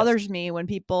 It Yes. bothers me when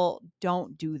people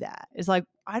don't do that. It's like,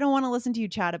 I don't want to listen to you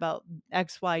chat about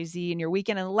XYZ in your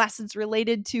weekend unless it's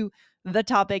related to the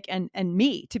topic and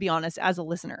me, to be honest, as a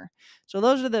listener. So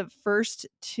those are the first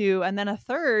 2. And then a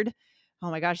third,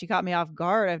 oh my gosh, you caught me off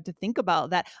guard. I have to think about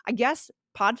that. I guess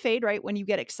pod fade, right? When you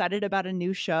get excited about a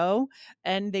new show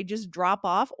and they just drop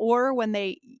off, or when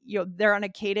they're on a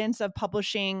cadence of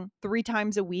publishing 3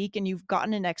 times a week and you've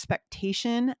gotten an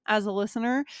expectation as a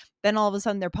listener, then all of a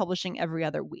sudden they're publishing every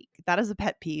other week. That is a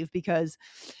pet peeve, because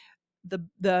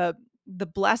the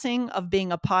blessing of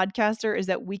being a podcaster is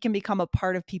that we can become a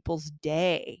part of people's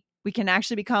day. We can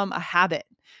actually become a habit.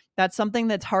 That's something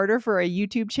that's harder for a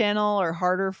YouTube channel or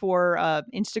harder for a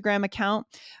Instagram account.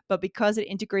 But because it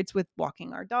integrates with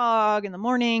walking our dog in the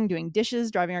morning, doing dishes,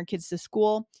 driving our kids to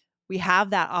school, we have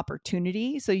that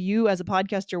opportunity. So you as a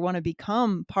podcaster want to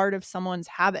become part of someone's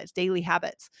habits, daily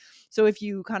habits. So if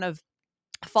you kind of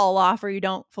fall off or you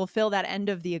don't fulfill that end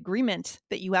of the agreement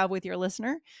that you have with your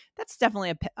listener, that's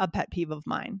definitely a pet peeve of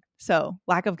mine. So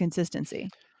lack of consistency.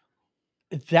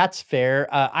 That's fair.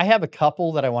 I have a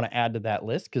couple that I want to add to that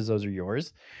list because those are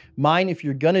yours. Mine, if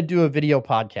you're going to do a video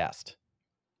podcast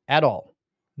at all,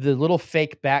 the little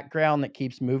fake background that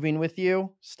keeps moving with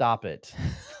you, stop it.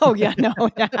 Oh yeah, no,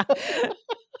 yeah.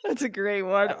 That's a great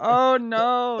one. Oh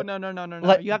no, no, no, no, no, no.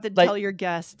 like, You have to tell like, your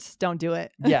guests, don't do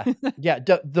it. yeah, yeah,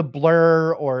 the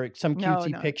blur or some No,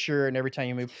 cutesy no. picture, and every time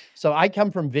you move. So I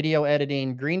come from video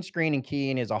editing. Green screen and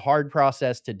keying is a hard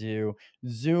process to do.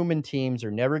 Zoom and Teams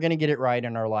are never going to get it right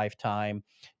in our lifetime.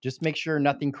 Just make sure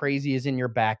nothing crazy is in your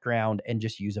background, and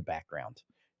just use a background.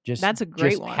 Just That's a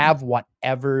great just one. have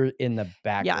whatever in the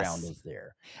background Yes. is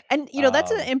there. And,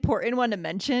 that's an Um, important one to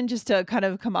mention, just to kind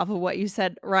of come off of what you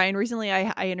said, Ryan. Recently,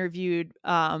 I interviewed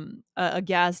a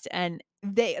guest, and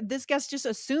this guest just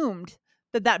assumed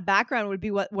that background would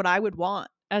be what I would want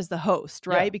as the host,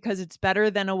 yeah, right? Because it's better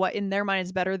than what in their mind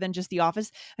is better than just The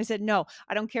Office. I said, no,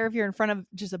 I don't care if you're in front of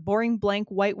just a boring blank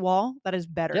white wall. That is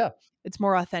better. yeah. It's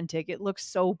more authentic. It looks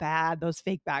so bad, those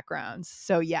fake backgrounds.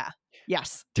 So yeah,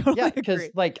 yes, Yeah, totally because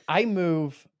agree. like I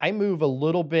move a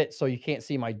little bit so you can't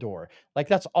see my door. Like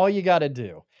that's all you gotta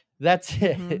do. That's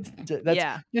Hmm. it. That's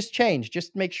Yeah, just change.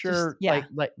 Just make just sure yeah,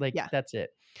 like yeah. that's it.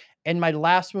 And my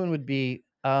last one would be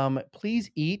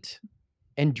please eat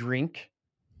and drink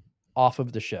off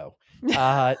of the show.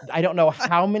 I don't know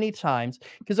how many times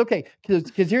because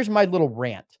here's my little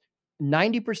rant.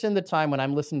 90% of the time when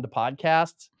I'm listening to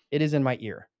podcasts, it is in my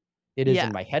ear. It is Yeah,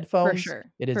 in my for headphones. sure,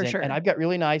 It is for in, and sure. I've got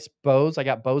really nice Bose. I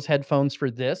got Bose headphones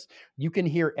for this. You can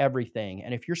hear everything.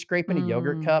 And if you're scraping a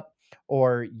yogurt Mm, cup,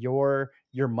 or you're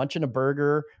munching a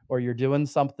burger, or you're doing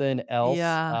something else,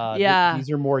 yeah, yeah, these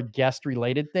are more guest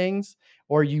related things.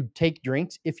 Or you take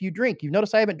drinks. If you drink, you've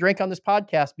noticed I haven't drank on this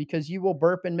podcast because you will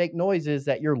burp and make noises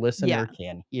that your listener yeah,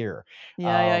 can hear.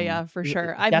 yeah, for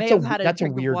sure. I may That's a have had a that's a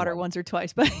drink of weird water one. once or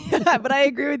twice, but but I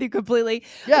agree with you completely.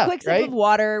 A Yeah, quick sip of right?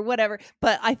 water, whatever.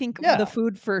 But I think the Yeah.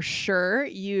 food for sure,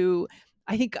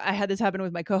 I think I had this happen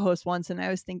with my co-host once, and I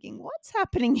was thinking, "What's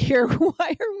happening here? Why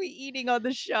are we eating on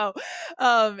the show?"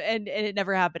 And it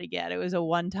never happened again. It was a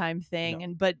one-time thing, No.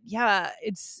 and but yeah,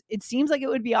 it seems like it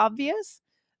would be obvious.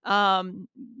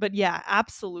 But yeah,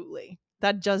 absolutely.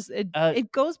 That just Uh,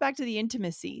 it goes back to the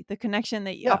intimacy, the connection,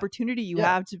 yeah, opportunity you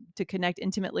yeah. have to connect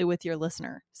intimately with your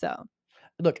listener. So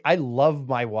Look, I love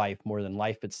my wife more than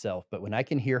life itself, but when I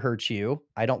can hear her chew,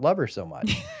 I don't love her so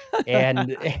much.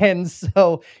 And and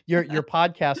so your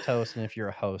podcast host, and if you're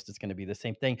a host, it's gonna be the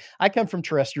same thing. I come from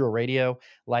terrestrial radio.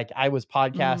 Like I was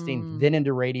podcasting, Mm. then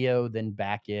into radio, then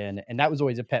back in, and that was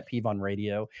always a pet peeve on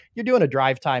radio. You're doing a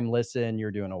drive time listen,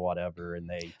 you're doing a whatever, and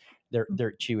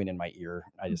they're chewing in my ear.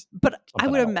 I just But I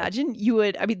something would I don't like. imagine you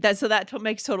would, I mean, that so that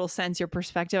makes total sense, your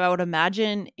perspective. I would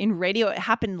imagine in radio it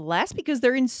happened less because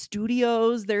they're in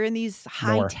studios, they're in these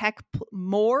high More, tech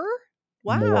more?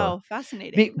 more. Wow,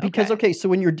 fascinating. Because Okay. okay, so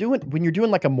when you're doing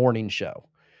like a morning show,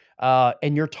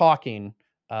 and you're talking,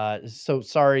 so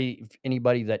sorry if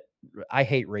anybody that I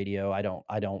hate radio.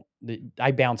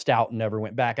 I bounced out and never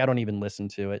went back. I don't even listen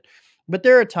to it. But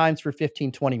there are times for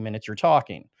 15, 20 minutes you're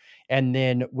talking. And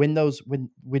then when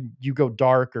you go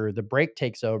dark or the break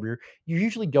takes over, you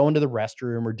usually go into the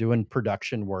restroom or doing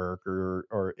production work,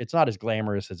 or it's not as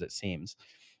glamorous as it seems.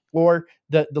 Or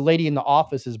the lady in the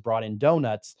office has brought in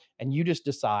donuts, and you just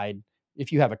decide,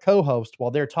 if you have a co-host,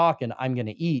 while they're talking, I'm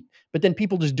gonna eat, but then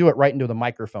people just do it right into the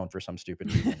microphone for some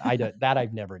stupid reason.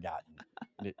 I've never gotten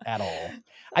it at all.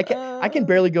 I can Uh,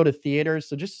 barely go to theaters,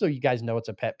 so just so you guys know, it's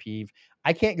a pet peeve.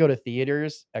 I can't go to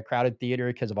theaters, a crowded theater,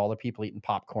 because of all the people eating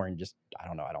popcorn. Just I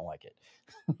don't know, I don't like it.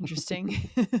 Interesting.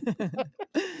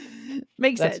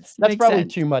 Makes That's sense. that's Makes probably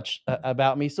sense. too much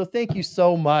about me. So thank you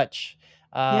so much,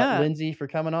 Yeah. Lindsay, for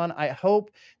coming on. I hope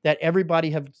that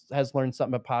everybody has learned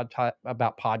something about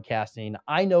podcasting.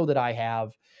 I know that I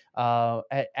have.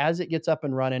 As it gets up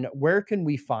and running, where can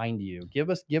we find you? Give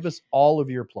us all of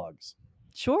your plugs.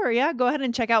 Sure. Yeah. Go ahead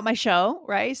and check out my show.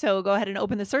 Right. So go ahead and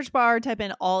open the search bar, type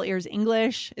in All Ears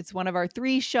English. It's one of our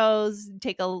 3 shows.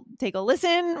 Take a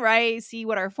listen. Right. See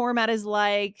what our format is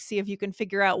like. See if you can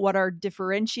figure out what our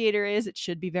differentiator is. It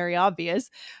should be very obvious.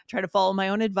 Try to follow my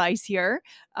own advice here.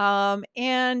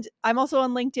 And I'm also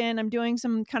on LinkedIn. I'm doing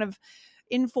some kind of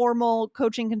informal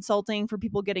coaching consulting for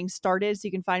people getting started. So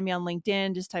you can find me on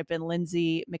LinkedIn. Just type in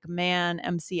Lindsay McMahon,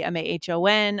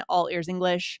 McMahon, All Ears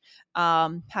English.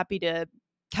 Happy to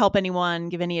help anyone,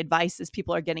 give any advice as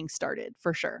people are getting started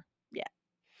for sure. Yeah.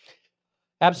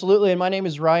 Absolutely. And my name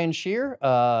is Ryan Shear,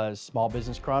 Small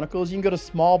Business Chronicles. You can go to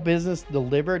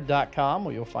smallbusinessdelivered.com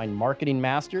where you'll find Marketing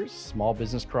Masters, Small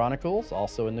Business Chronicles.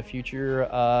 Also in the future,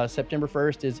 September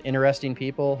 1st is Interesting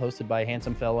People, hosted by a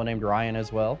handsome fellow named Ryan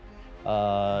as well.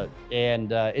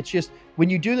 And it's just when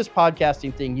you do this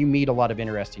podcasting thing, you meet a lot of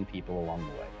interesting people along the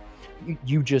way.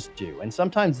 You just do. And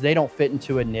sometimes they don't fit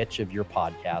into a niche of your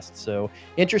podcast. So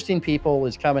interesting people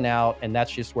is coming out, and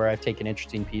that's just where I've taken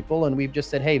interesting people, and we've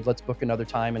just said, hey, let's book another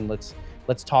time and let's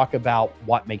talk about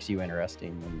what makes you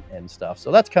interesting and stuff.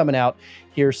 So that's coming out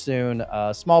here soon.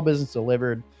 Small Business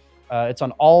Delivered. It's on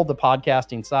all the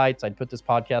podcasting sites. I'd put this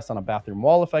podcast on a bathroom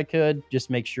wall if I could. Just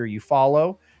make sure you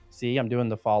follow. See, I'm doing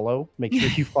the follow. Make sure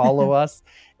you follow us.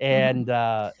 And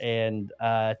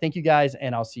thank you guys,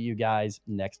 and I'll see you guys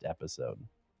next episode.